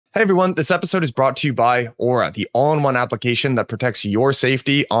Hey everyone, this episode is brought to you by Aura, the all-in-one application that protects your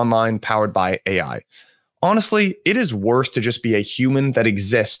safety online, powered by AI. Honestly, it is worse to just be a human that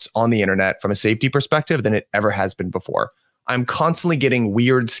exists on the internet from a safety perspective than it ever has been before. I'm constantly getting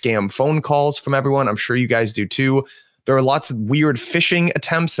weird scam phone calls from everyone. I'm sure you guys do too. There are lots of weird phishing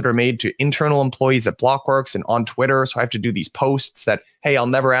attempts that are made to internal employees at Blockworks and on Twitter. So I have to do these posts that, hey, I'll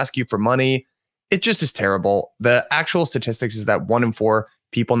never ask you for money. It just is terrible. The actual statistics is that 1 in 4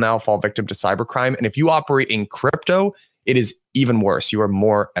 people now fall victim to cybercrime. And if you operate in crypto, it is even worse. You are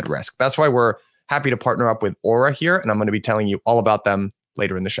more at risk. That's why we're happy to partner up with Aura here. And I'm going to be telling you all about them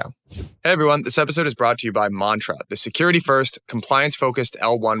later in the show. Hey everyone, this episode is brought to you by Mantra, the security-first, compliance-focused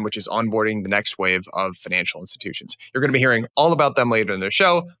L1, which is onboarding the next wave of financial institutions. You're going to be hearing all about them later in the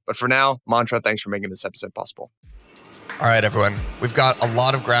show. But for now, Mantra, thanks for making this episode possible. All right, everyone. We've got a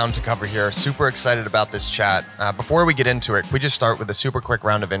lot of ground to cover here. Super excited about this chat. Before we get into it, can we just start with a super quick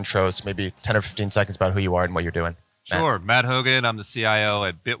round of intros, maybe 10 or 15 seconds about who you are and what you're doing? Sure. Matt Hougan. I'm the CIO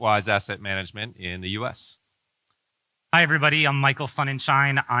at Bitwise Asset Management in the US. Hi, everybody. I'm Michael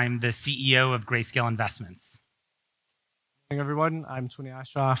Sonnenshein. I'm the CEO of Grayscale Investments. Good morning, everyone. I'm Tony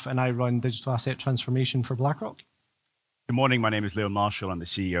Ashraf, and I run digital asset transformation for BlackRock. Good morning. My name is Leon Marshall. I'm the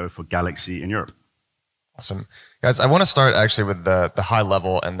CEO for Galaxy in Europe. Awesome. Guys, I want to start actually with the high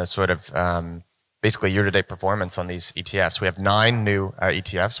level and the sort of basically year-to-date performance on these ETFs. We have 9 new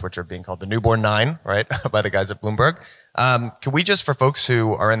ETFs, which are being called the Newborn 9, right, by the guys at Bloomberg. Can we just, for folks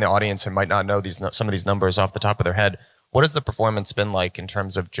who are in the audience and might not know some of these numbers off the top of their head, what has the performance been like in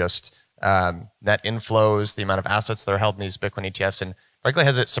terms of just net inflows, the amount of assets that are held in these Bitcoin ETFs, and frankly,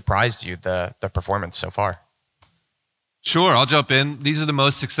 has it surprised you, the performance so far? Sure, I'll jump in. These are the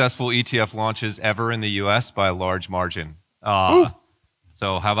most successful ETF launches ever in the US by a large margin. So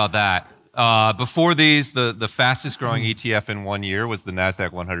how about that? Before these, the fastest growing ETF in 1 year was the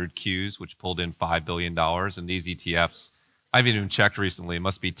NASDAQ 100 Qs, which pulled in $5 billion. And these ETFs, I haven't even checked recently, it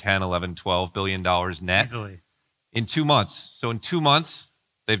must be 10, 11, $12 billion net. Easily. In 2 months. So in 2 months,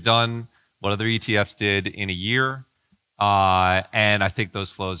 they've done what other ETFs did in a year. And I think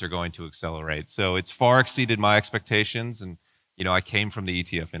those flows are going to accelerate. So it's far exceeded my expectations. And, you know, I came from the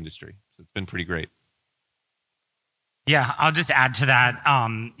ETF industry. So it's been pretty great. Yeah, I'll just add to that.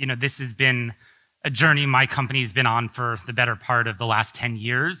 This has been a journey my company's been on for the better part of the last 10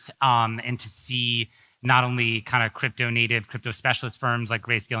 years. And to see not only kind of crypto native, crypto specialist firms like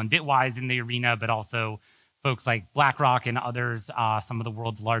Grayscale and Bitwise in the arena, but also folks like BlackRock and others, some of the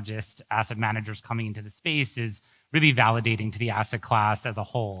world's largest asset managers coming into the space is really validating to the asset class as a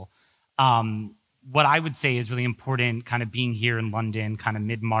whole. What I would say is really important, kind of being here in London, kind of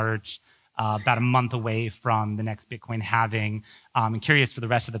mid-March, about a month away from the next Bitcoin halving. I'm curious for the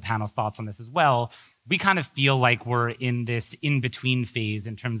rest of the panel's thoughts on this as well. We kind of feel like we're in this in-between phase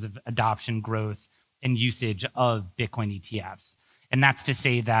in terms of adoption, growth, and usage of Bitcoin ETFs. And that's to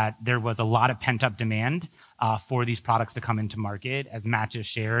say that there was a lot of pent-up demand for these products to come into market. As Matt just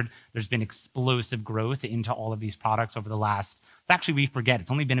shared, there's been explosive growth into all of these products over the last, actually we forget, it's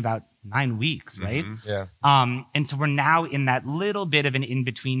only been about 9 weeks, right? Yeah. And so we're now in that little bit of an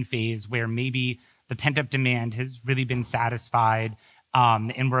in-between phase where maybe the pent-up demand has really been satisfied,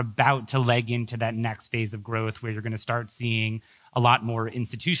 and we're about to leg into that next phase of growth where you're going to start seeing a lot more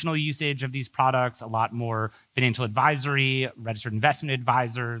institutional usage of these products, a lot more financial advisory, registered investment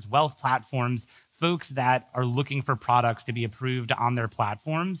advisors, wealth platforms, folks that are looking for products to be approved on their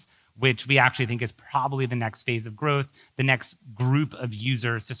platforms, which we actually think is probably the next phase of growth, the next group of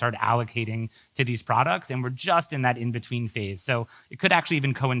users to start allocating to these products. And we're just in that in-between phase. So it could actually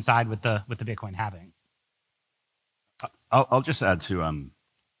even coincide with the Bitcoin halving. I'll just add to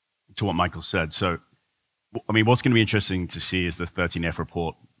what Michael said. So, I mean, what's going to be interesting to see is the 13F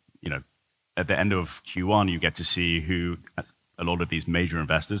report. You know, at the end of Q1, you get to see who a lot of these major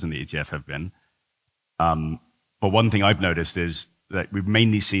investors in the ETF have been. But one thing I've noticed is that we've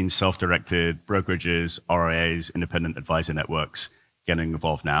mainly seen self-directed brokerages, RIAs, independent advisor networks getting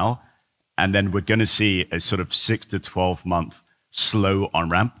involved now. And then we're going to see a sort of 6 to 12 month slow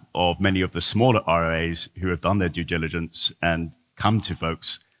on-ramp of many of the smaller RIAs who have done their due diligence and come to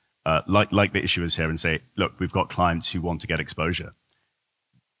folks like the issuers here and say, look, we've got clients who want to get exposure.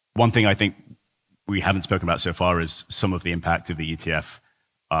 One thing I think we haven't spoken about so far is some of the impact of the ETF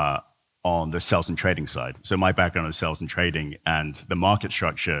on the sales and trading side. So my background is sales and trading, and the market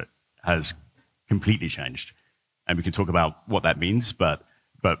structure has completely changed. And we can talk about what that means, but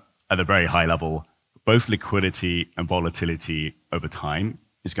at a very high level, both liquidity and volatility over time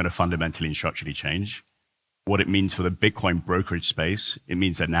is going to fundamentally and structurally change. What it means for the Bitcoin brokerage space, it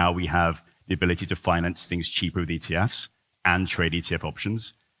means that now we have the ability to finance things cheaper with ETFs and trade ETF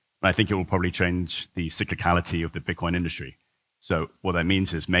options. And I think it will probably change the cyclicality of the Bitcoin industry. So what that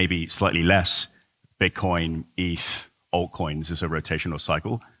means is maybe slightly less Bitcoin, ETH, altcoins as a rotational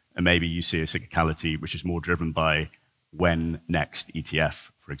cycle, and maybe you see a cyclicality which is more driven by when next ETF,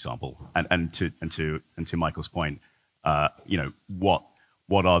 for example. And to Michael's point,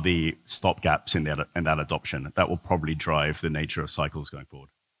 what are the stopgaps in that adoption? That will probably drive the nature of cycles going forward.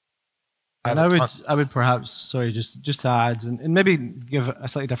 And I would perhaps, sorry, just to add and maybe give a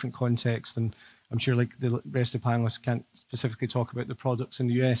slightly different context, and I'm sure like the rest of the panelists can't specifically talk about the products in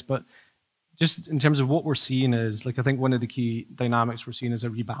the US, but just in terms of what we're seeing is, like, I think one of the key dynamics we're seeing is a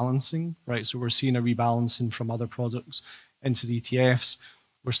rebalancing, right? So we're seeing a rebalancing from other products into the ETFs.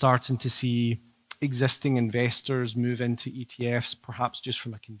 We're starting to see existing investors move into ETFs, perhaps just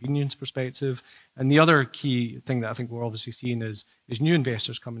from a convenience perspective. And the other key thing that I think we're obviously seeing is new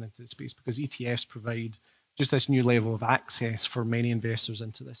investors coming into the space, because ETFs provide just this new level of access for many investors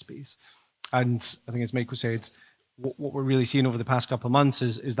into this space. And I think, as Michael said, what we're really seeing over the past couple of months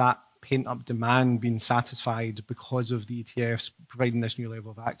is that pent-up demand being satisfied because of the ETFs providing this new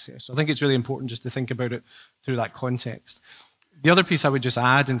level of access. So I think it's really important just to think about it through that context. The other piece I would just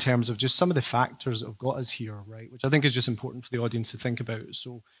add in terms of just some of the factors that have got us here, right, which I think is just important for the audience to think about.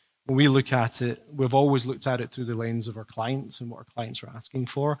 So when we look at it, we've always looked at it through the lens of our clients and what our clients are asking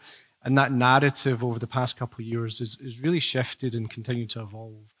for. And that narrative over the past couple of years is really shifted and continued to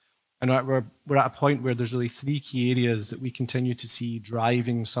evolve. And we're at a point where there's really three key areas that we continue to see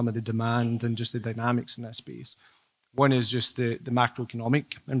driving some of the demand and just the dynamics in that space. One is just the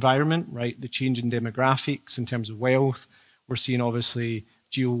macroeconomic environment, right? The change in demographics in terms of wealth. We're seeing obviously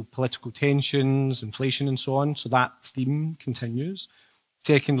geopolitical tensions, inflation, and so on. So that theme continues.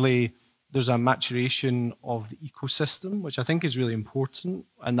 Secondly, there's a maturation of the ecosystem, which I think is really important.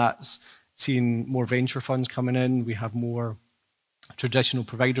 And that's seeing more venture funds coming in. We have more traditional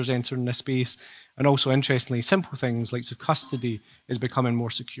providers entering this space. And also, interestingly, simple things like custody is becoming more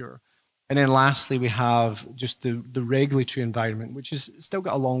secure. And then lastly, we have just the regulatory environment, which has still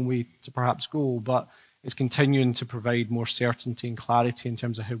got a long way to perhaps go, but it's continuing to provide more certainty and clarity in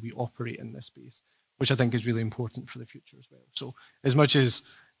terms of how we operate in this space, which I think is really important for the future as well. So as much as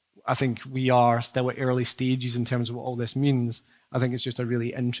I think we are still at early stages in terms of what all this means, I think it's just a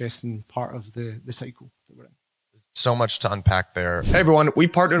really interesting part of the cycle that we're in. So much to unpack there. Hey everyone, we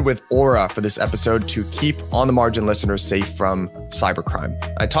partnered with Aura for this episode to keep On the Margin listeners safe from cybercrime.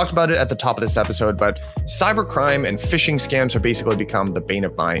 I talked about it at the top of this episode, but cybercrime and phishing scams have basically become the bane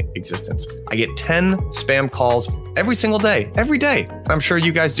of my existence. I get 10 spam calls every single day, every day. I'm sure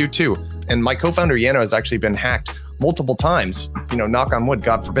you guys do too. And my co-founder Yano has actually been hacked multiple times, knock on wood,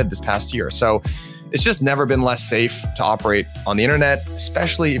 God forbid, this past year. So it's just never been less safe to operate on the internet,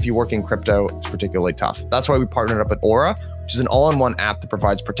 especially if you work in crypto. It's particularly tough. That's why we partnered up with Aura, which is an all-in-one app that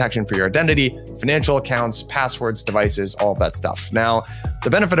provides protection for your identity, financial accounts, passwords, devices, all of that stuff. Now, the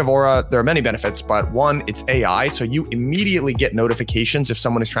benefit of Aura, there are many benefits, but one, it's AI. So you immediately get notifications if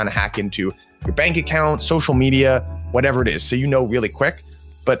someone is trying to hack into your bank account, social media, whatever it is. So you know really quick.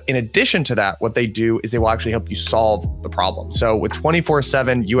 But in addition to that, what they do is they will actually help you solve the problem. So with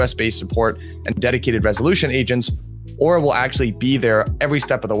 24/7 US-based support and dedicated resolution agents, Aura will actually be there every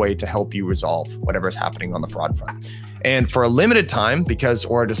step of the way to help you resolve whatever is happening on the fraud front. And for a limited time, because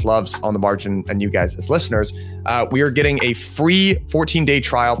Aura just loves On the Margin and you guys as listeners, we are getting a free 14-day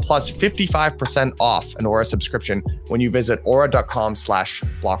trial plus 55% off an Aura subscription when you visit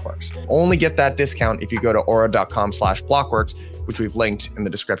aura.com/blockworks. Only get that discount if you go to aura.com/blockworks, which we've linked in the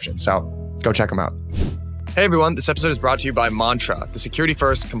description. So go check them out. Hey everyone, this episode is brought to you by Mantra, the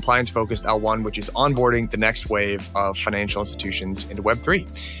security-first, compliance-focused L1, which is onboarding the next wave of financial institutions into Web3.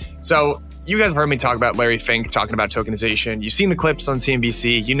 So you guys have heard me talk about Larry Fink talking about tokenization. You've seen the clips on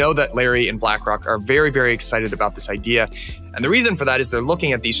CNBC. You know that Larry and BlackRock are very, very excited about this idea. And the reason for that is they're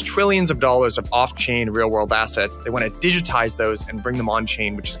looking at these trillions of dollars of off-chain real-world assets. They want to digitize those and bring them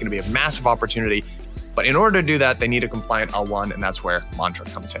on-chain, which is going to be a massive opportunity. But in order to do that, they need a compliant L1, and that's where Mantra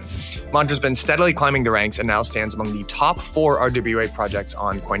comes in. Mantra's been steadily climbing the ranks and now stands among the top 4 RWA projects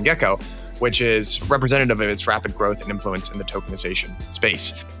on CoinGecko, which is representative of its rapid growth and influence in the tokenization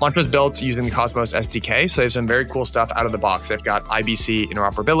space. Mantra's built using the Cosmos SDK, so they have some very cool stuff out of the box. They've got IBC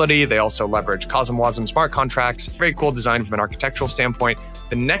interoperability. They also leverage CosmWasm smart contracts. Very cool design from an architectural standpoint.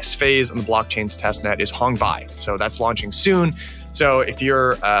 The next phase on the blockchain's testnet is Hougan, so that's launching soon. So if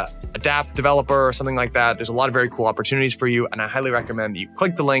you're a dApp developer or something like that, there's a lot of very cool opportunities for you. And I highly recommend that you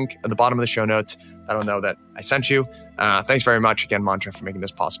click the link at the bottom of the show notes. That'll know that I sent you. Thanks very much again, Mantra, for making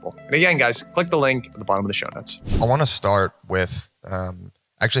this possible. And again, guys, click the link at the bottom of the show notes. I want to start with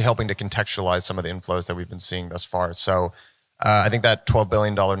actually helping to contextualize some of the inflows that we've been seeing thus far. So I think that $12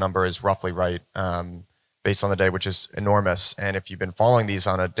 billion number is roughly right, based on the day, which is enormous. And if you've been following these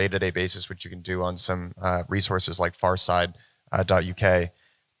on a day-to-day basis, which you can do on some resources like farside.uk,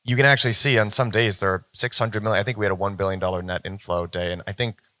 you can actually see on some days there are 600 million. I think we had a $1 billion net inflow day. And I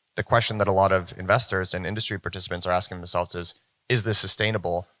think the question that a lot of investors and industry participants are asking themselves is this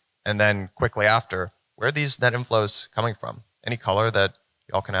sustainable? And then quickly after, where are these net inflows coming from? Any color that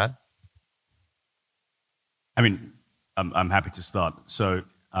y'all can add? I mean, I'm happy to start. So,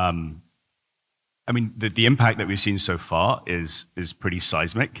 I mean, the impact that we've seen so far is pretty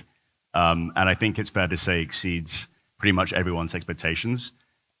seismic. And I think it's fair to say exceeds pretty much everyone's expectations.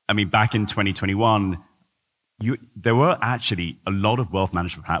 I mean, back in 2021, there were actually a lot of wealth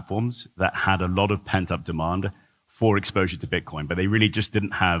management platforms that had a lot of pent-up demand for exposure to Bitcoin, but they really just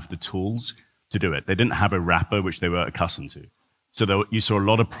didn't have the tools to do it. They didn't have a wrapper which they were accustomed to. So you saw a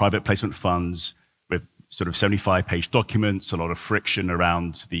lot of private placement funds with sort of 75-page documents, a lot of friction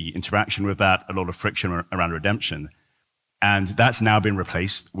around the interaction with that, a lot of friction around redemption. And that's now been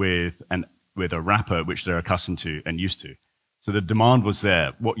replaced with a wrapper which they're accustomed to and used to. So the demand was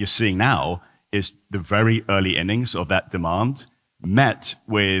there. What you're seeing now is the very early innings of that demand met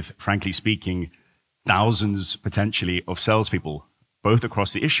with, frankly speaking, thousands potentially of salespeople, both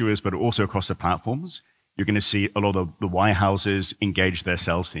across the issuers, but also across the platforms. You're going to see a lot of the wirehouses engage their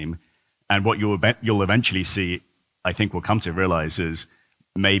sales team. And what you'll eventually see, I think we'll come to realize, is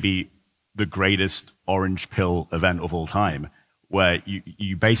maybe the greatest orange pill event of all time, where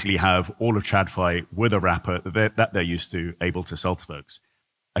you basically have all of TradFi with a wrapper that they're used to, able to sell to folks.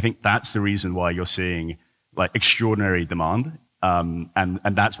 I think that's the reason why you're seeing like extraordinary demand. And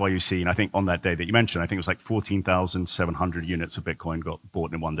that's why you've seen, I think on that day that you mentioned, I think it was like 14,700 units of Bitcoin got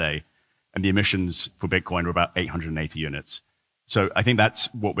bought in one day. And the emissions for Bitcoin were about 880 units. So I think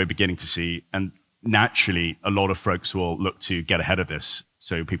that's what we're beginning to see. And naturally, a lot of folks will look to get ahead of this.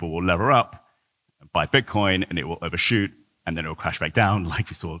 So people will lever up, buy Bitcoin, and it will overshoot, and then it will crash back down like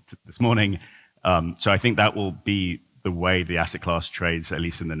we saw this morning. So I think that will be the way the asset class trades, at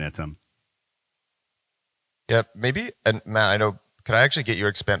least in the near term. Yeah, maybe, and Matt, I know, could I actually get you to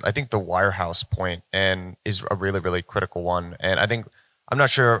expand? I think the wirehouse point is a really, really critical one. And I think, I'm not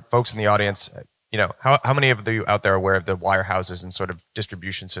sure folks in the audience, you know, how many of you out there are aware of the wirehouses and sort of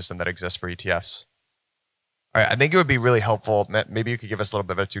distribution system that exists for ETFs? All right, I think it would be really helpful. Maybe you could give us a little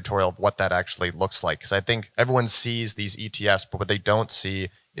bit of a tutorial of what that actually looks like. Because I think everyone sees these ETFs, but what they don't see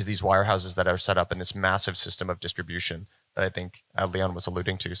is these wirehouses that are set up in this massive system of distribution that I think Leon was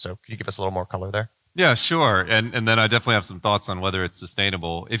alluding to. So could you give us a little more color there? Yeah, sure. And then I definitely have some thoughts on whether it's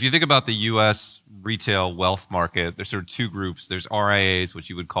sustainable. If you think about the US retail wealth market, there's sort of two groups. There's RIAs, which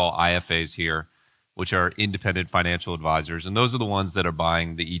you would call IFAs here, which are independent financial advisors. And those are the ones that are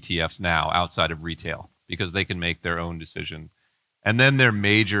buying the ETFs now outside of retail because they can make their own decision. And then there are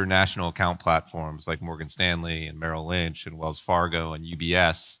major national account platforms like Morgan Stanley and Merrill Lynch and Wells Fargo and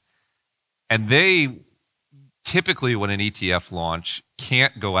UBS. And they typically, when an ETF launch,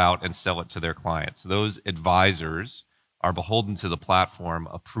 can't go out and sell it to their clients. Those advisors are beholden to the platform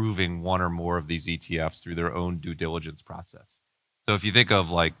approving one or more of these ETFs through their own due diligence process. So if you think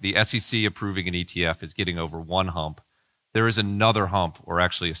of like the SEC approving an ETF is getting over one hump, there is another hump, or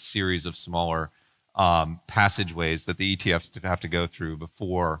actually a series of smaller passageways that the ETFs have to go through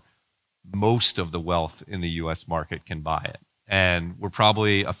before most of the wealth in the US market can buy it. And we're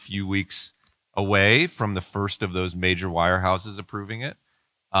probably a few weeks away from the first of those major wirehouses approving it,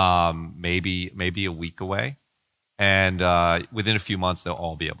 maybe a week away. And within a few months, they'll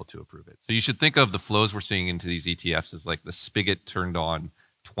all be able to approve it. So you should think of the flows we're seeing into these ETFs as like the spigot turned on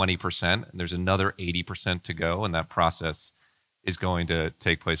 20%, and there's another 80% to go, and that process is going to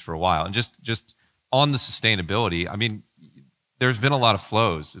take place for a while. And just on the sustainability, I mean, there's been a lot of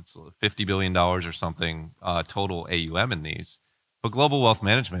flows. It's $50 billion or something total AUM in these. But global wealth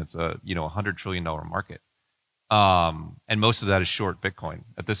management's a $100 trillion market. And most of that is short Bitcoin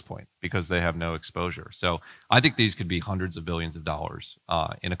at this point because they have no exposure. So I think these could be hundreds of billions of dollars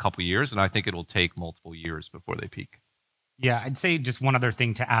in a couple of years, and I think it'll take multiple years before they peak. Yeah, I'd say just one other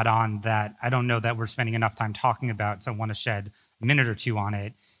thing to add on that I don't know that we're spending enough time talking about, so I want to shed a minute or two on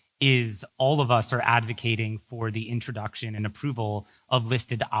it, is all of us are advocating for the introduction and approval of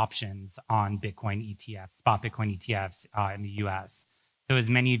listed options on Bitcoin ETFs, spot Bitcoin ETFs in the US. So as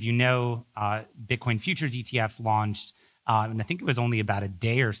many of you know, Bitcoin futures ETFs launched, and I think it was only about a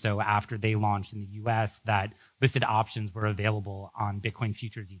day or so after they launched in the US that listed options were available on Bitcoin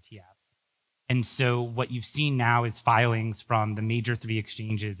futures ETFs. And so what you've seen now is filings from the major 3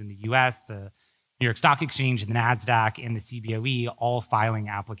 exchanges in the US, the New York Stock Exchange, the NASDAQ, and the CBOE, all filing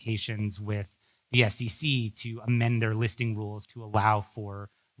applications with the SEC to amend their listing rules to allow for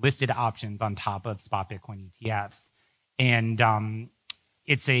listed options on top of spot Bitcoin ETFs. And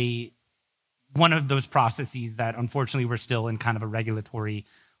it's one of those processes that unfortunately we're still in kind of a regulatory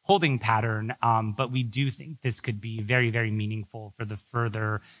holding pattern, but we do think this could be very, very meaningful for the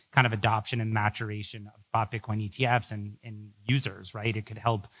further kind of adoption and maturation of spot Bitcoin ETFs and users, right? It could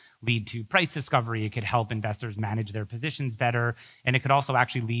help lead to price discovery. It could help investors manage their positions better. And it could also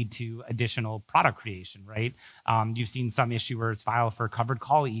actually lead to additional product creation, right? You've seen some issuers file for covered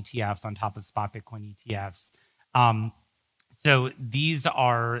call ETFs on top of spot Bitcoin ETFs. So these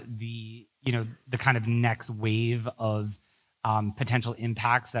are the kind of next wave of potential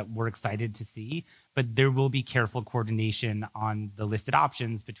impacts that we're excited to see, but there will be careful coordination on the listed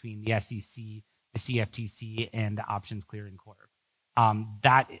options between the SEC, the CFTC, and the Options Clearing Corp.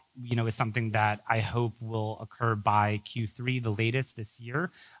 That is something that I hope will occur by Q3, the latest this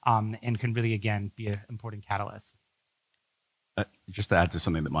year, and can really again be an important catalyst. Just to add to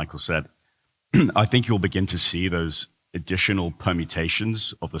something that Michael said, I think you'll begin to see those additional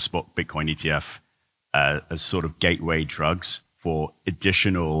permutations of the spot Bitcoin ETF as sort of gateway drugs for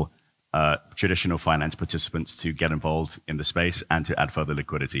additional traditional finance participants to get involved in the space and to add further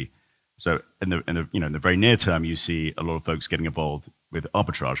liquidity. So in the very near term, you see a lot of folks getting involved with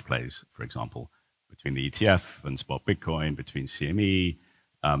arbitrage plays, for example, between the ETF and spot Bitcoin, between CME.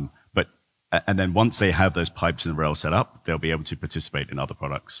 And then once they have those pipes and rails set up, they'll be able to participate in other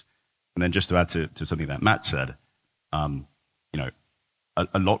products. And then just to add to something that Matt said,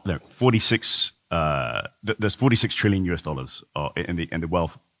 there's 46 trillion US dollars in the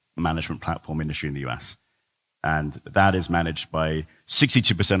wealth management platform industry in the US. And that is managed by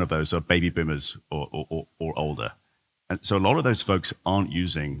 62% of those are baby boomers or older. And so a lot of those folks aren't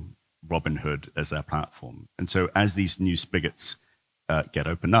using Robinhood as their platform. And so as these new spigots get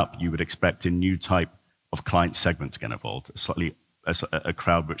opened up, you would expect a new type of client segment to get involved, a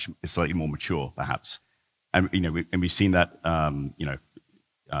crowd which is slightly more mature, perhaps. And we've seen that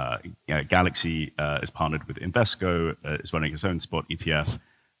Galaxy is partnered with Invesco, is running its own spot ETF,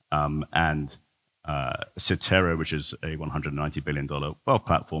 and Cetera, which is a $190 billion wealth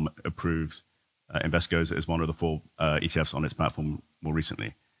platform, approved Invesco as one of the 4 ETFs on its platform more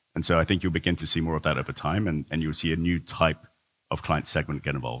recently. And so I think you'll begin to see more of that over time, and you'll see a new type of client segment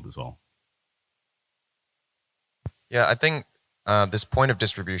get involved as well. Yeah, I think this point of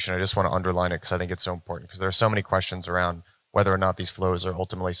distribution, I just want to underline it because I think it's so important, because there are so many questions around whether or not these flows are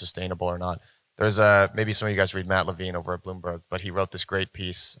ultimately sustainable or not. There's maybe some of you guys read Matt Levine over at Bloomberg, but he wrote this great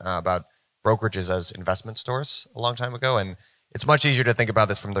piece about brokerages as investment stores a long time ago. And it's much easier to think about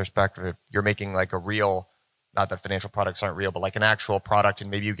this from the perspective of you're making like a real, not that financial products aren't real, but like an actual product. And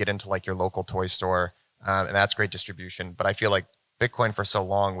maybe you get into like your local toy store and that's great distribution. But I feel like Bitcoin for so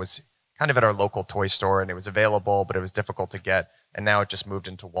long was kind of at our local toy store and it was available, but it was difficult to get. And now it just moved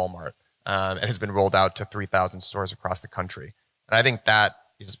into Walmart and has been rolled out to 3,000 stores across the country. And I think that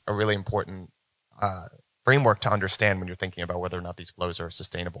is a really important framework to understand when you're thinking about whether or not these flows are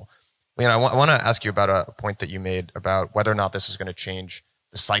sustainable. Leon, I want to ask you about a point that you made about whether or not this was going to change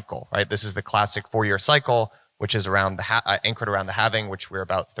the cycle, right? This is the classic 4-year cycle, which is around the anchored around the halving, which we're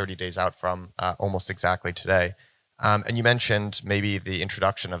about 30 days out from almost exactly today. And you mentioned maybe the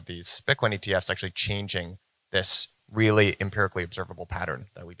introduction of these Bitcoin ETFs actually changing this really empirically observable pattern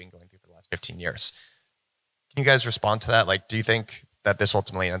that we've been going through for the last 15 years. Can you guys respond to that? Like, do you think that this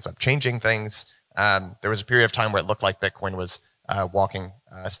ultimately ends up changing things? There was a period of time where it looked like Bitcoin was walking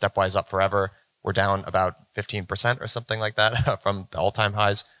stepwise up forever. We're down about 15% or something like that from the all-time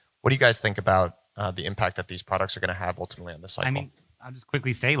highs. What do you guys think about the impact that these products are going to have ultimately on this cycle? I mean, I'll just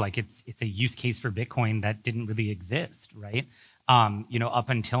quickly say, like, it's a use case for Bitcoin that didn't really exist, right? Up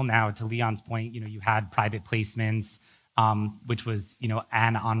until now, to Leon's point, you had private placements, which was,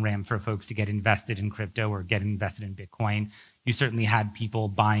 an on-ramp for folks to get invested in crypto or get invested in Bitcoin. You certainly had people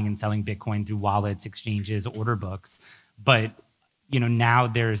buying and selling Bitcoin through wallets, exchanges, order books. But, now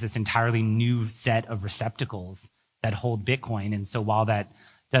there's this entirely new set of receptacles that hold Bitcoin. And so while that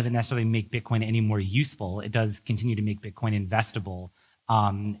doesn't necessarily make Bitcoin any more useful, it does continue to make Bitcoin investable.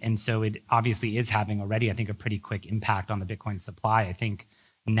 And so it obviously is having already, I think, a pretty quick impact on the Bitcoin supply. I think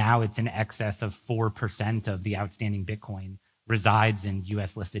now it's in excess of 4% of the outstanding Bitcoin resides in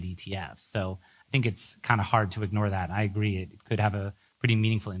US listed ETFs. So I think it's kind of hard to ignore that. I agree. It could have a pretty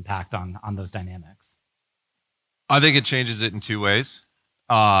meaningful impact on those dynamics. I think it changes it in 2 ways.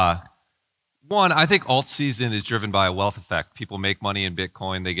 One, I think alt season is driven by a wealth effect. People make money in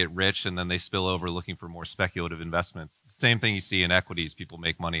Bitcoin, they get rich, and then they spill over looking for more speculative investments. The same thing you see in equities. People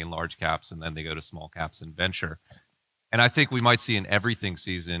make money in large caps, and then they go to small caps and venture. And I think we might see an everything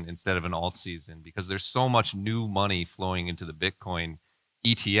season instead of an alt season because there's so much new money flowing into the Bitcoin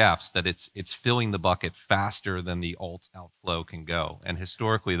ETFs that it's filling the bucket faster than the alt outflow can go. And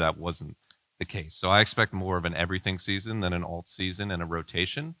historically, that wasn't the case. So I expect more of an everything season than an alt season and a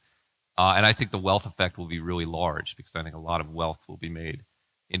rotation. And I think the wealth effect will be really large because I think a lot of wealth will be made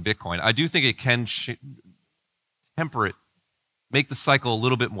in Bitcoin. I do think it can make the cycle a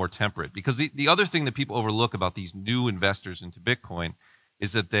little bit more temperate because the other thing that people overlook about these new investors into Bitcoin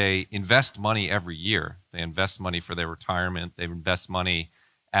is that they invest money every year. They invest money for their retirement. They invest money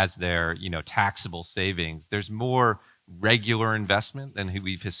as their, taxable savings. There's more regular investment than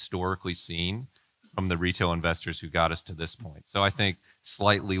we've historically seen from the retail investors who got us to this point. So I think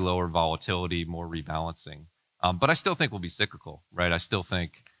slightly lower volatility, more rebalancing. But I still think we'll be cyclical, right? I still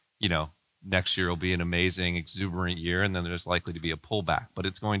think, next year will be an amazing, exuberant year, and then there's likely to be a pullback, but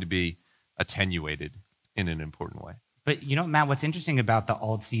it's going to be attenuated in an important way. But Matt, what's interesting about the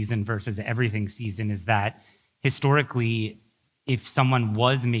alt season versus everything season is that historically, if someone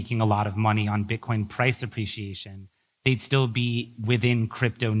was making a lot of money on Bitcoin price appreciation, they'd still be within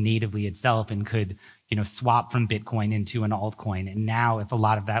crypto natively itself and could, swap from Bitcoin into an altcoin. And now if a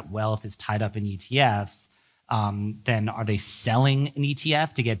lot of that wealth is tied up in ETFs, then are they selling an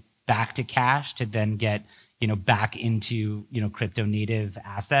ETF to get back to cash to then get, back into, crypto native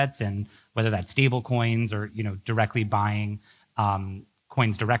assets, and whether that's stable coins or, directly buying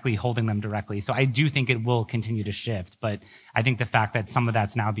coins directly, holding them directly. So I do think it will continue to shift, but I think the fact that some of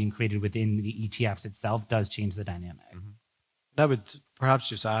that's now being created within the ETFs itself does change the dynamic. I would perhaps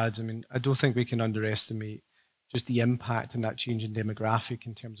just add, I don't think we can underestimate just the impact and that change in demographic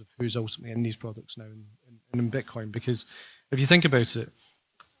in terms of who's ultimately in these products now in Bitcoin. Because if you think about it,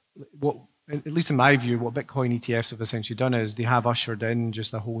 at least in my view, what Bitcoin ETFs have essentially done is they have ushered in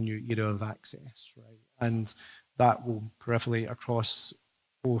just a whole new era of access, right? And that will proliferate across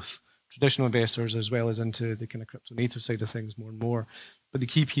both traditional investors as well as into the kind of crypto native side of things more and more. But the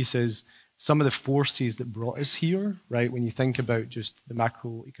key piece is some of the forces that brought us here, right? When you think about just the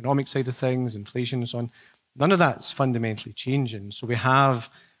macroeconomic side of things, inflation and so on, none of that's fundamentally changing. So we have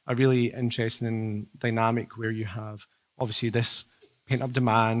a really interesting dynamic where you have obviously this pent-up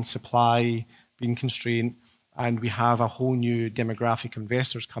demand, supply being constrained, and we have a whole new demographic of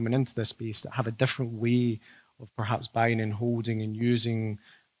investors coming into this space that have a different way of perhaps buying and holding and using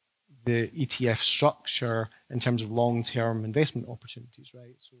the ETF structure in terms of long-term investment opportunities,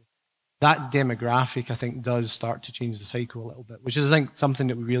 right? So that demographic, I think, does start to change the cycle a little bit, which is, I think, something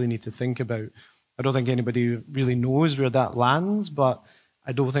that we really need to think about. I don't think anybody really knows where that lands, but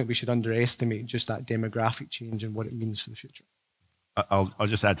I don't think we should underestimate just that demographic change and what it means for the future. I'll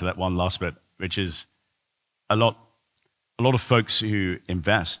just add to that one last bit, which is a lot of folks who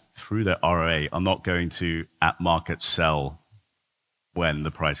invest through their ROA are not going to at market sell when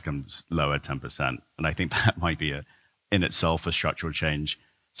the price comes lower 10%. And I think that might be in itself a structural change.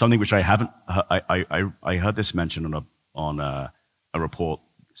 Something which I haven't, I heard this mentioned on a report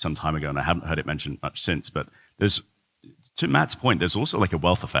some time ago, and I haven't heard it mentioned much since, but to Matt's point, there's also like a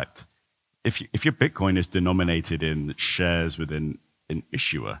wealth effect. If your Bitcoin is denominated in shares within an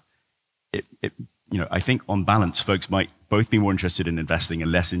issuer, I think on balance, folks might both be more interested in investing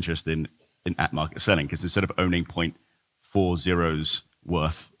and less interested in at market selling, because instead of owning 0.40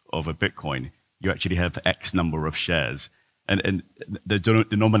 worth of a Bitcoin, you actually have X number of shares, and the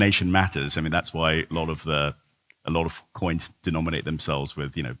denomination matters. I mean, that's why a lot of coins denominate themselves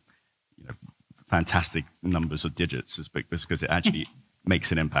with fantastic numbers of digits, is because it actually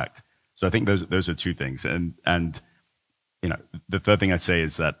makes an impact. So I think those are two things, and the third thing I'd say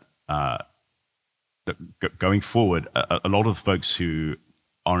is that going forward, a lot of folks who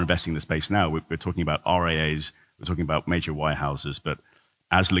are investing in the space now, we're talking about RIAs, we're talking about major wirehouses, but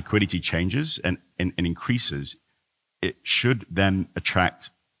as liquidity changes and increases, it should then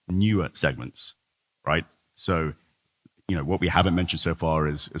attract newer segments, right? So, what we haven't mentioned so far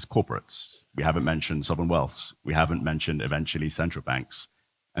is corporates. We haven't mentioned sovereign wealths. We haven't mentioned eventually central banks.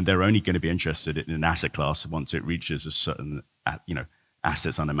 And they're only going to be interested in an asset class once it reaches a certain,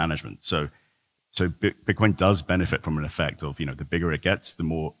 assets under management. So Bitcoin does benefit from an effect of, the bigger it gets, the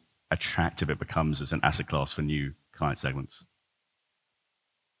more attractive it becomes as an asset class for new client segments.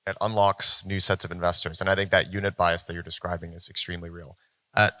 It unlocks new sets of investors. And I think that unit bias that you're describing is extremely real.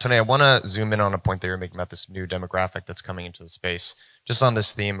 Tony, I want to zoom in on a point that you're making about this new demographic that's coming into the space. Just on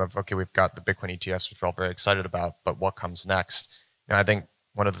this theme of, okay, we've got the Bitcoin ETFs, which we're all very excited about, but what comes next? I think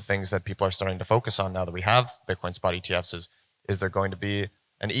one of the things that people are starting to focus on now that we have Bitcoin spot ETFs is there going to be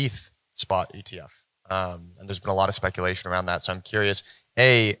an ETH spot ETF? And there's been a lot of speculation around that. So I'm curious,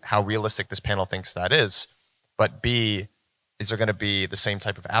 A, how realistic this panel thinks that is, But B, is there going to be the same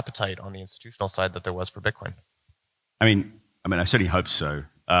type of appetite on the institutional side that there was for Bitcoin? I mean, I certainly hope so.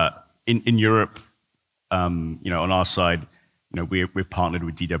 In Europe, on our side, we're partnered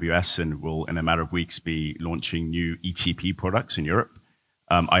with DWS and will, in a matter of weeks, be launching new ETP products in Europe.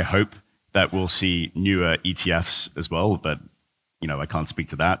 I hope that we'll see newer ETFs as well, but I can't speak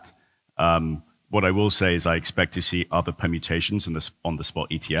to that. What I will say is I expect to see other permutations on the spot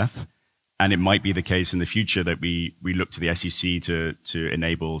ETF. And it might be the case in the future that we look to the SEC to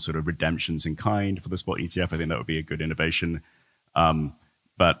enable sort of redemptions in kind for the spot ETF. I think that would be a good innovation.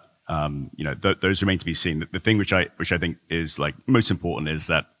 But those remain to be seen. The thing which I think is like most important is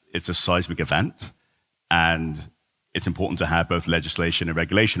that it's a seismic event, and it's important to have both legislation and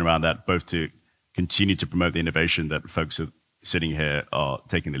regulation around that, both to continue to promote the innovation that folks are sitting here are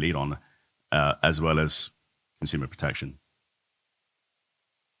taking the lead on, as well as consumer protection.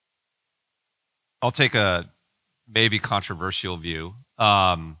 I'll take a maybe controversial view.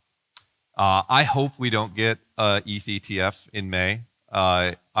 I hope we don't get a ETH ETF in May.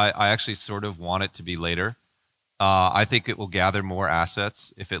 I actually sort of want it to be later. I think it will gather more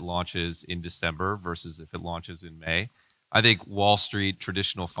assets if it launches in December versus if it launches in May. I think Wall Street,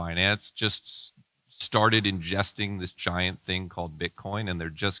 traditional finance, just started ingesting this giant thing called Bitcoin, and they're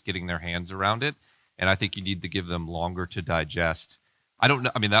just getting their hands around it. And I think you need to give them longer to digest. I don't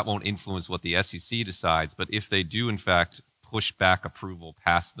know. I mean, that won't influence what the SEC decides, but if they do, in fact, push back approval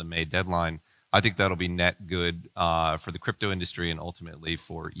past the May deadline, I think that'll be net good for the crypto industry and ultimately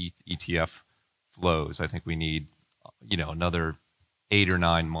for ETF flows. I think we need, another 8 or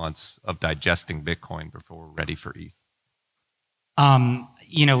 9 months of digesting Bitcoin before we're ready for ETH.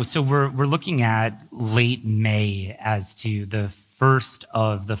 So we're looking at late May as to the first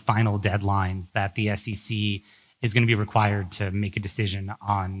of the final deadlines that the SEC is going to be required to make a decision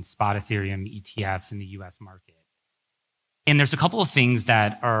on spot Ethereum ETFs in the US market. And there's a couple of things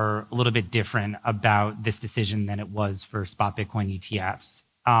that are a little bit different about this decision than it was for spot Bitcoin ETFs.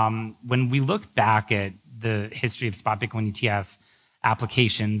 When we look back at the history of spot Bitcoin ETF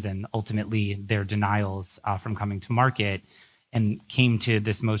applications and ultimately their denials from coming to market and came to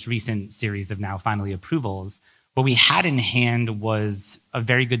this most recent series of now finally approvals, what we had in hand was a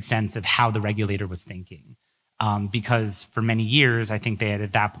very good sense of how the regulator was thinking. Because for many years, I think they had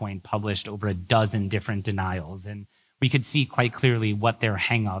at that point published over a dozen different denials. And we could see quite clearly what their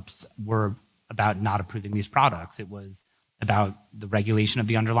hangups were about not approving these products. It was about the regulation of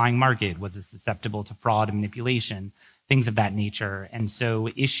the underlying market. Was it susceptible to fraud and manipulation? Things of that nature. And so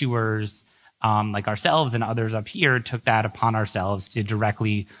issuers like ourselves and others up here took that upon ourselves to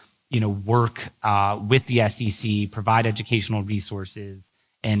directly work with the SEC, provide educational resources,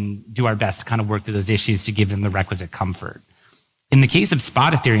 and do our best to kind of work through those issues to give them the requisite comfort. In the case of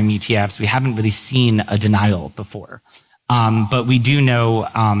spot Ethereum ETFs, we haven't really seen a denial before. But we do know,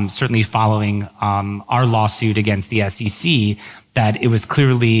 certainly following our lawsuit against the SEC, that it was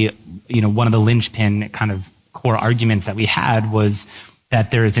clearly, one of the linchpin kind of core arguments that we had was that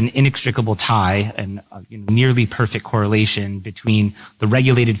there is an inextricable tie and nearly perfect correlation between the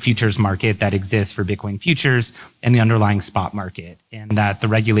regulated futures market that exists for Bitcoin futures and the underlying spot market, and that the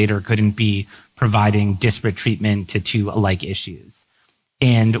regulator couldn't be providing disparate treatment to two alike issues.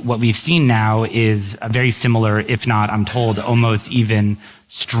 And what we've seen now is a very similar, if not, I'm told, almost even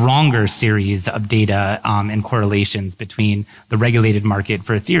stronger series of data and correlations between the regulated market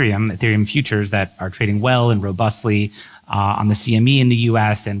for Ethereum futures that are trading well and robustly on the CME in the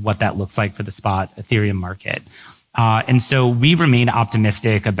US, and what that looks like for the spot Ethereum market. And so we remain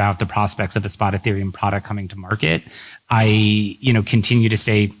optimistic about the prospects of a spot Ethereum product coming to market. I continue to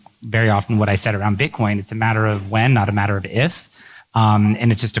say very often what I said around Bitcoin. It's a matter of when, not a matter of if.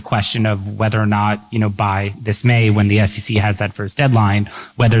 And it's just a question of whether or not, by this May, when the SEC has that first deadline,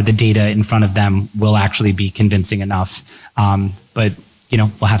 whether the data in front of them will actually be convincing enough. But we'll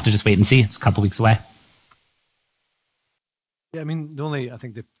have to just wait and see. It's a couple weeks away. Yeah, I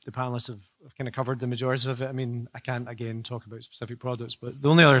think the panelists have kind of covered the majority of it. I can't, again, talk about specific products, but the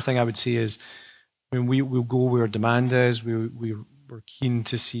only other thing I would say is, we'll go where demand is. We're keen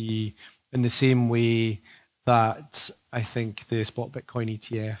to see, in the same way that I think the spot Bitcoin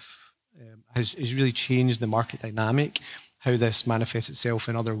ETF has really changed the market dynamic, how this manifests itself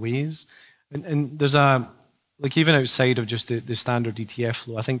in other ways. And there's even outside of just the standard ETF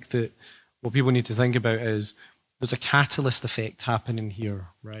flow, I think that what people need to think about is there's a catalyst effect happening here,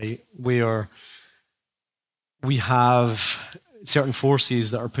 right? Where we have certain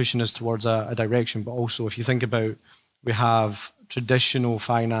forces that are pushing us towards a direction, but also if you think about, we have traditional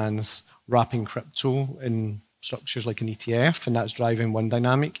finance wrapping crypto in structures like an ETF, and that's driving one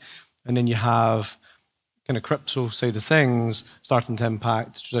dynamic. And then you have kind of crypto side of things starting to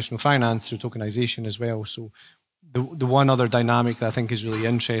impact traditional finance through tokenization as well. So the one other dynamic that I think is really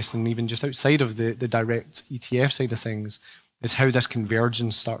interesting, even just outside of the direct ETF side of things, is how this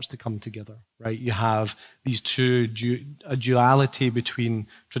convergence starts to come together, right? You have these two, a duality between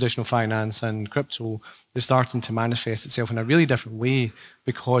traditional finance and crypto is starting to manifest itself in a really different way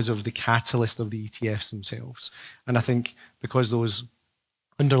because of the catalyst of the ETFs themselves. And I think because those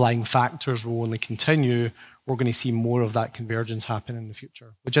underlying factors will only continue, we're going to see more of that convergence happen in the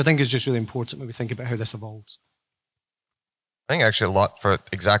future, which I think is just really important when we think about how this evolves. I think actually a lot for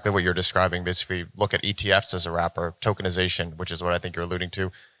exactly what you're describing. Basically, look at ETFs as a wrapper. Tokenization, which is what I think you're alluding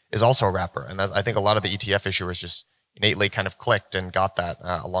to, is also a wrapper. And I think a lot of the ETF issuers just innately kind of clicked and got that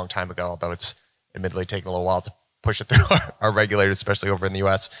a long time ago, although it's admittedly taken a little while to push it through our regulators, especially over in the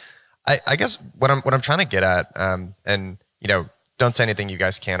US. I guess what I'm trying to get at, and don't say anything you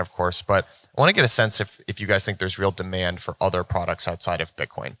guys can, of course, but I want to get a sense if you guys think there's real demand for other products outside of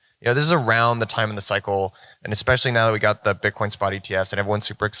Bitcoin. This is around the time in the cycle, and especially now that we got the Bitcoin spot ETFs and everyone's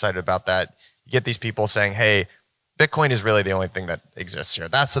super excited about that, you get these people saying, hey, Bitcoin is really the only thing that exists here.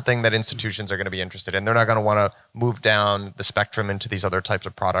 That's the thing that institutions are going to be interested in. They're not going to want to move down the spectrum into these other types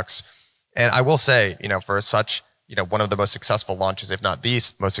of products. And I will say, for such, one of the most successful launches, if not the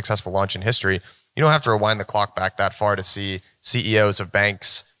most successful launch in history, you don't have to rewind the clock back that far to see CEOs of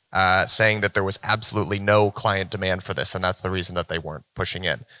banks saying that there was absolutely no client demand for this, and that's the reason that they weren't pushing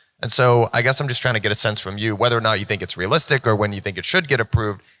in. And so I guess I'm just trying to get a sense from you, whether or not you think it's realistic or when you think it should get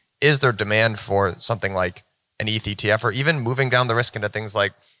approved, is there demand for something like an ETH ETF or even moving down the risk into things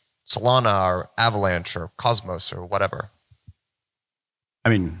like Solana or Avalanche or Cosmos or whatever? I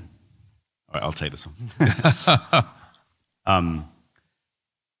mean, all right, I'll take this one. I'm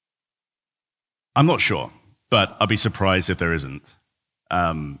not sure, but I'll be surprised if there isn't.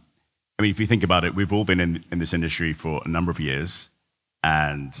 I mean, if you think about it, we've all been in this industry for a number of years,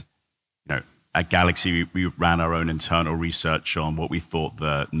 and at Galaxy, we ran our own internal research on what we thought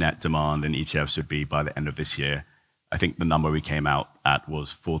the net demand in ETFs would be by the end of this year. I think the number we came out at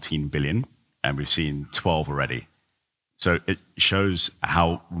was 14 billion, and we've seen 12 already. So it shows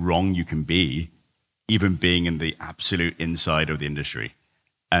how wrong you can be, even being in the absolute inside of the industry.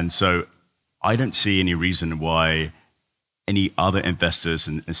 And so I don't see any reason why any other investors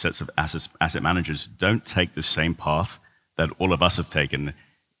and sets of asset managers don't take the same path that all of us have taken,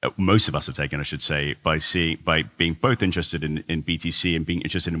 most of us have taken, I should say, by being both interested in BTC and being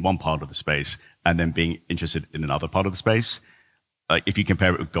interested in one part of the space and then being interested in another part of the space. If you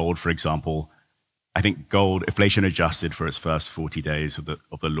compare it with gold, for example, I think gold, inflation adjusted for its first 40 days of the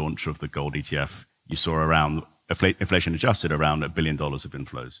launch of the gold ETF, you saw around, inflation adjusted, around $1 billion of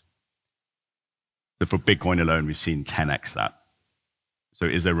inflows. So for Bitcoin alone, we've seen 10x that. So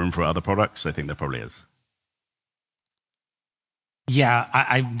is there room for other products? I think there probably is.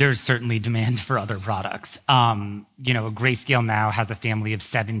 Yeah, there's certainly demand for other products. Grayscale now has a family of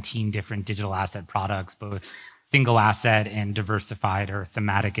 17 different digital asset products, both single asset and diversified or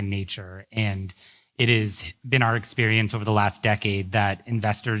thematic in nature. And it has been our experience over the last decade that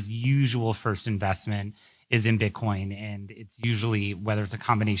investors' usual first investment is in Bitcoin. And it's usually, whether it's a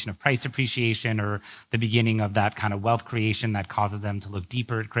combination of price appreciation or the beginning of that kind of wealth creation that causes them to look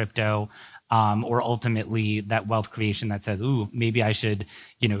deeper at crypto, or ultimately that wealth creation that says, ooh, maybe I should,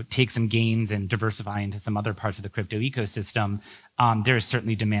 take some gains and diversify into some other parts of the crypto ecosystem. There is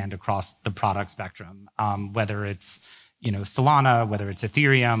certainly demand across the product spectrum, whether it's Solana, whether it's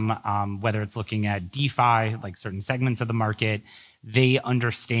Ethereum, whether it's looking at DeFi, like certain segments of the market. They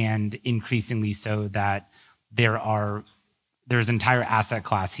understand increasingly so that there's entire asset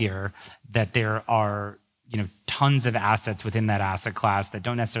class here, that there are tons of assets within that asset class that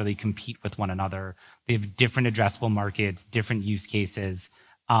don't necessarily compete with one another. They have different addressable markets, different use cases,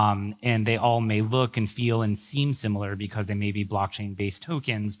 and they all may look and feel and seem similar because they may be blockchain-based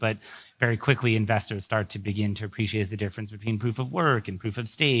tokens, but very quickly investors start to begin to appreciate the difference between proof of work and proof of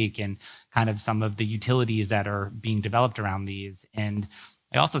stake and kind of some of the utilities that are being developed around these. And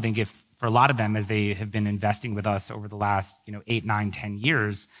I also think for a lot of them, as they have been investing with us over the last 8, 9, 10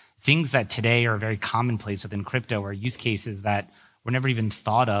 years, things that today are very commonplace within crypto are use cases that were never even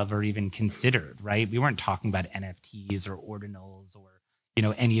thought of or even considered, right? We weren't talking about NFTs or ordinals or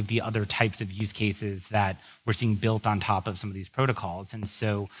any of the other types of use cases that we're seeing built on top of some of these protocols. And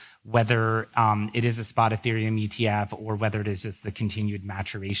so whether it is a spot Ethereum ETF or whether it is just the continued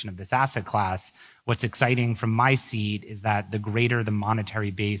maturation of this asset class, what's exciting from my seat is that the greater the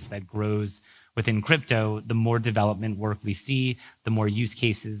monetary base that grows within crypto, the more development work we see, the more use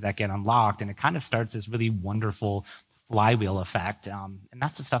cases that get unlocked. And it kind of starts this really wonderful flywheel effect. And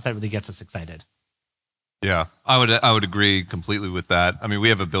that's the stuff that really gets us excited. Yeah, I would agree completely with that. I mean, we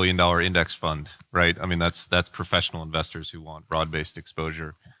have $1 billion index fund, right? I mean, that's professional investors who want broad-based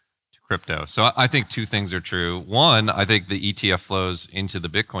exposure to crypto. So I think two things are true. One, I think the ETF flows into the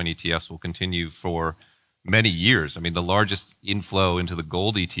Bitcoin ETFs will continue for many years. I mean, the largest inflow into the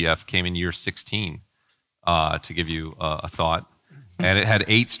gold ETF came in year 16, to give you a thought. And it had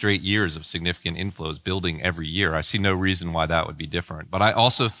 8 straight years of significant inflows building every year. I see no reason why that would be different. But I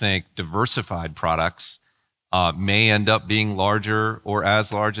also think diversified products may end up being larger or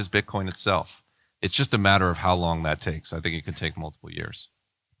as large as Bitcoin itself. It's just a matter of how long that takes. I think it could take multiple years.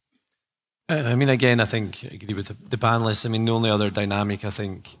 I mean, again, I think I agree with the panelists. I mean, the only other dynamic I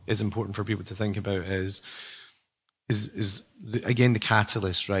think is important for people to think about is again the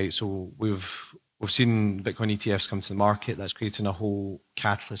catalyst, right? So we've seen Bitcoin ETFs come to the market. That's creating a whole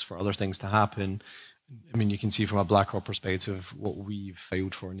catalyst for other things to happen. I mean, you can see from a BlackRock perspective what we've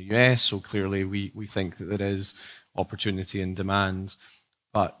filed for in the US. So clearly, we think that there is opportunity and demand.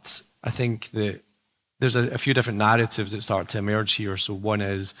 But I think that there's a few different narratives that start to emerge here. So one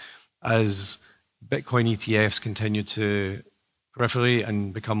is, as Bitcoin ETFs continue to peripherally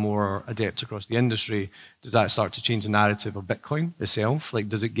and become more adept across the industry, does that start to change the narrative of Bitcoin itself? Like,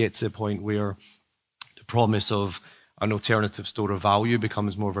 does it get to the point where the promise of an alternative store of value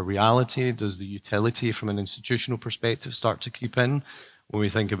becomes more of a reality? Does the utility from an institutional perspective start to creep in? When we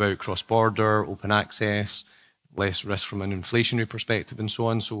think about cross-border, open access, less risk from an inflationary perspective and so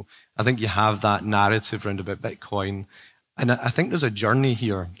on. So I think you have that narrative around about Bitcoin. And I think there's a journey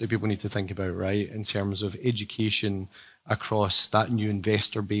here that people need to think about, right? In terms of education across that new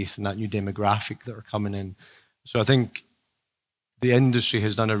investor base and that new demographic that are coming in. So I think the industry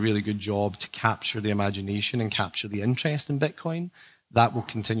has done a really good job to capture the imagination and capture the interest in Bitcoin. That will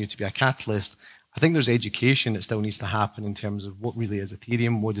continue to be a catalyst. I think there's education that still needs to happen in terms of what really is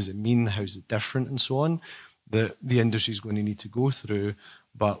Ethereum, what does it mean, how is it different, and so on, that the industry is going to need to go through.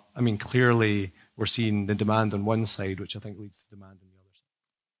 But I mean, clearly we're seeing the demand on one side, which I think leads to demand on the other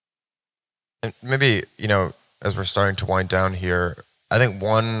side. And maybe, as we're starting to wind down here, I think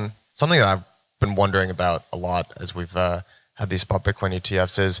something that I've been wondering about a lot as we've had these spot Bitcoin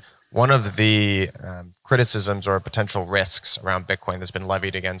ETFs is one of the criticisms or potential risks around Bitcoin that's been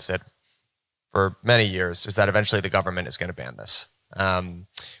levied against it for many years is that eventually the government is going to ban this.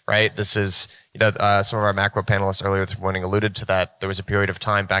 Right? This is, some of our macro panelists earlier this morning alluded to that. There was a period of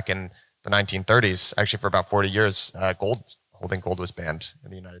time back in the 1930s, actually for about 40 years, holding gold was banned in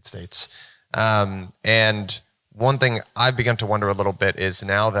the United States. And one thing I've begun to wonder a little bit is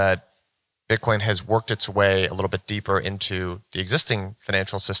now that Bitcoin has worked its way a little bit deeper into the existing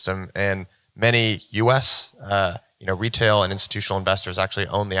financial system, and many U.S. Retail and institutional investors actually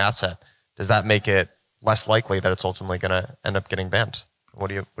own the asset. Does that make it less likely that it's ultimately going to end up getting banned? What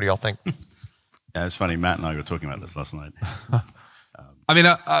do y'all think? Yeah, it's funny. Matt and I were talking about this last night. I mean,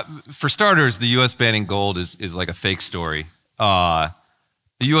 for starters, the U.S. banning gold is like a fake story.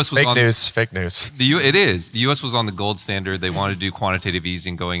 The U.S. was fake news. It is. The U.S. was on the gold standard. They wanted to do quantitative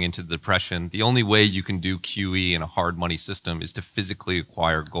easing going into the Depression. The only way you can do QE in a hard money system is to physically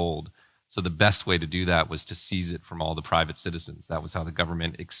acquire gold. So the best way to do that was to seize it from all the private citizens. That was how the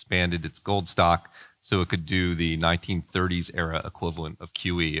government expanded its gold stock so it could do the 1930s era equivalent of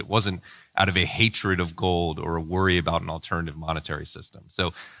QE. It wasn't out of a hatred of gold or a worry about an alternative monetary system.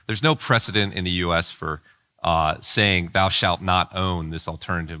 So there's no precedent in the U.S. for saying thou shalt not own this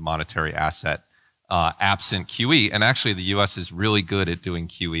alternative monetary asset absent QE. And actually, the U.S. is really good at doing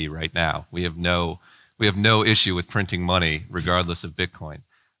QE right now. We have no issue with printing money, regardless of Bitcoin.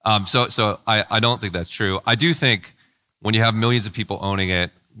 So I don't think that's true. I do think when you have millions of people owning it,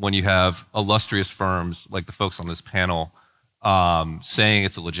 when you have illustrious firms like the folks on this panel saying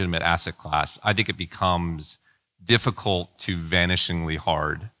it's a legitimate asset class, I think it becomes difficult to vanishingly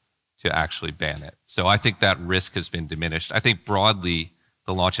hard to actually ban it. So I think that risk has been diminished. I think broadly,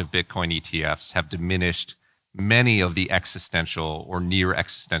 the launch of Bitcoin ETFs have diminished many of the existential or near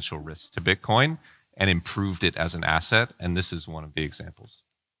existential risks to Bitcoin and improved it as an asset. And this is one of the examples.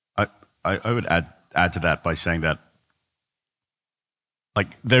 I would add to that by saying that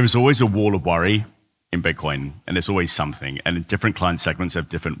there is always a wall of worry in Bitcoin, and there's always something. And different client segments have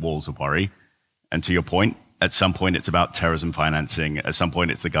different walls of worry. And to your point, at some point, it's about terrorism financing. At some point,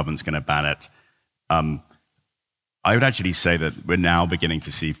 it's the government's going to ban it. I would actually say that we're now beginning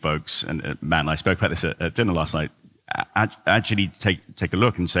to see folks, and Matt and I spoke about this at dinner last night, actually take a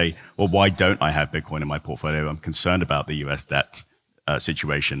look and say, well, why don't I have Bitcoin in my portfolio? I'm concerned about the US debt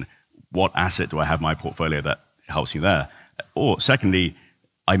situation. What asset do I have in my portfolio that helps you there? Or secondly,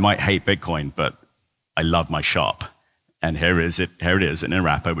 I might hate Bitcoin, but I love my shop. And here it is in a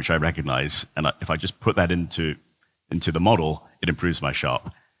wrapper, which I recognize. And if I just put that into the model, it improves my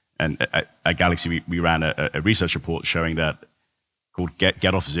Sharpe. And at Galaxy, we ran a research report showing that called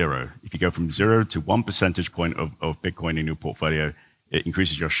get off zero. If you go from 0 to 1 percentage point of Bitcoin in your portfolio, it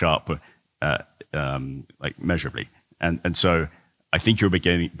increases your Sharpe like measurably. And so I think you'll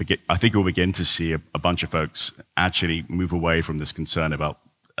begin to see a bunch of folks actually move away from this concern about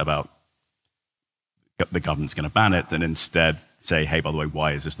the government's going to ban it, and instead say, hey, by the way,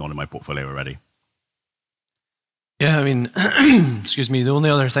 why is this not in my portfolio already? Yeah, I mean, excuse me. The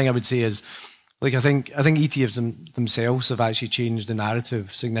only other thing I would say is, like, I think ETFs themselves have actually changed the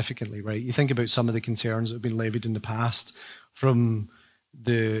narrative significantly, right? You think about some of the concerns that have been levied in the past, from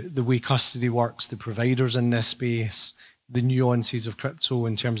the way custody works, the providers in this space, the nuances of crypto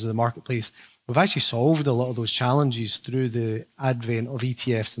in terms of the marketplace. We've actually solved a lot of those challenges through the advent of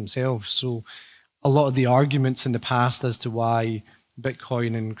ETFs themselves. So a lot of the arguments in the past as to why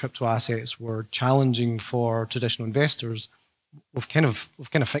Bitcoin and crypto assets were challenging for traditional investors, we've kind of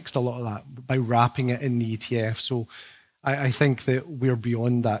fixed a lot of that by wrapping it in the ETF. So I think that we're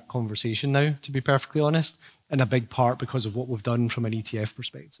beyond that conversation now, to be perfectly honest, in a big part because of what we've done from an ETF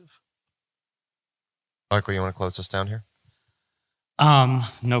perspective. Michael, you want to close us down here?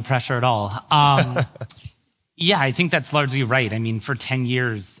 No pressure at all. Yeah, I think that's largely right. I mean, for 10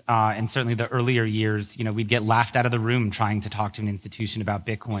 years, and certainly the earlier years, we'd get laughed out of the room trying to talk to an institution about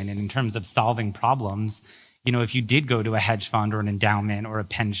Bitcoin. And in terms of solving problems, if you did go to a hedge fund or an endowment or a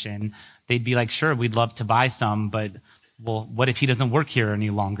pension, they'd be like, sure, we'd love to buy some, but well, what if he doesn't work here any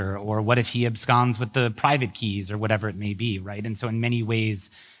longer? Or what if he absconds with the private keys or whatever it may be, right? And so in many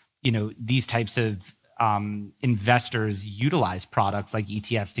ways, these types of investors utilize products like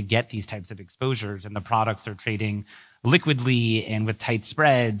ETFs to get these types of exposures, and the products are trading liquidly and with tight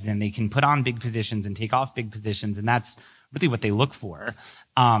spreads, and they can put on big positions and take off big positions, and that's really what they look for.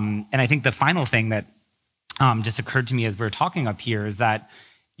 And I think the final thing that just occurred to me as we were talking up here is that,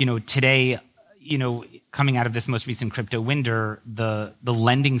 today, coming out of this most recent crypto winter, the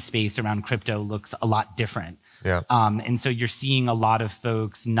lending space around crypto looks a lot different. Yeah. And so you're seeing a lot of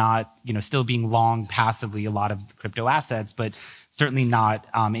folks not, still being long passively a lot of crypto assets, but certainly not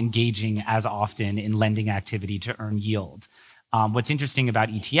engaging as often in lending activity to earn yield. What's interesting about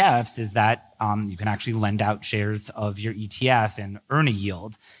ETFs is that you can actually lend out shares of your ETF and earn a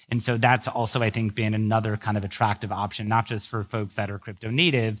yield. And so that's also, I think, been another kind of attractive option, not just for folks that are crypto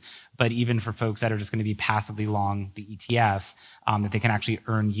native, but even for folks that are just going to be passively long the ETF, that they can actually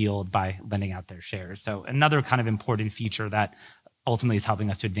earn yield by lending out their shares. So another kind of important feature that ultimately is helping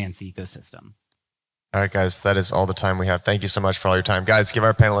us to advance the ecosystem. All right, guys, that is all the time we have. Thank you so much for all your time. Guys, give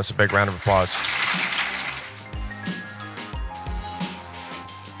our panelists a big round of applause.